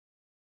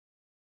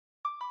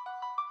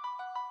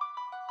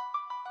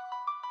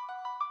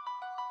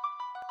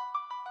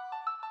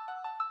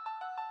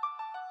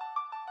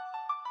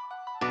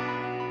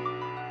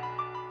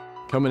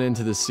Coming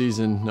into this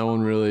season, no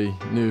one really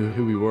knew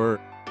who we were.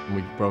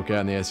 We broke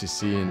out in the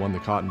SEC and won the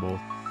Cotton Bowl.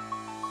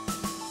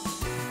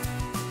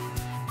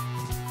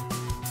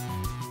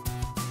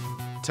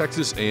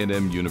 Texas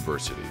A&M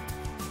University.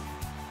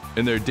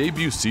 In their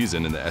debut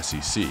season in the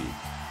SEC,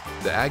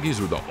 the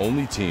Aggies were the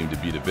only team to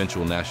beat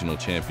eventual national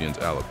champions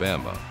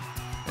Alabama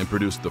and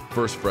produced the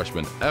first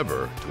freshman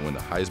ever to win the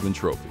Heisman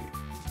Trophy.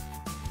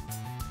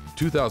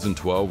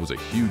 2012 was a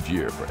huge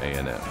year for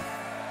A&M.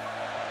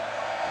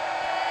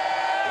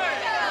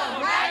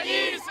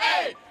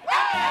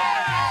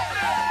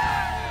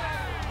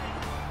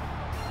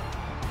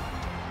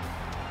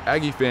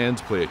 Aggie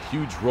fans play a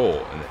huge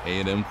role in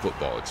the A&M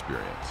football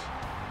experience.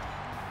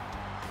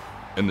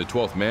 In the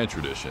 12th man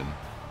tradition,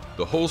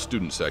 the whole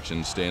student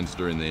section stands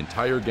during the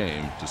entire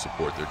game to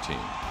support their team.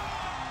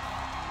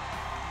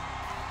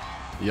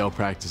 Yell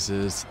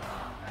practices,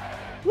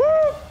 woo!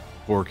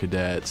 4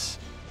 cadets,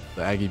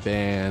 the Aggie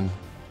band,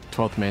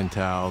 12th man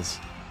towels,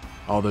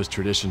 all those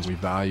traditions, we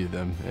value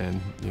them, and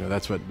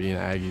that's what being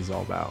an Aggie is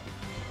all about.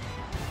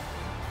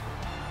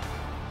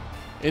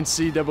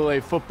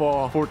 NCAA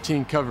Football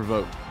 14 cover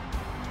vote.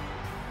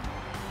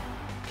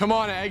 Come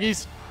on,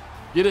 Aggies,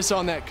 get us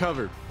on that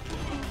cover.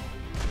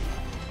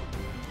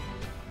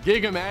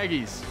 Gig 'em,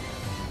 Aggies.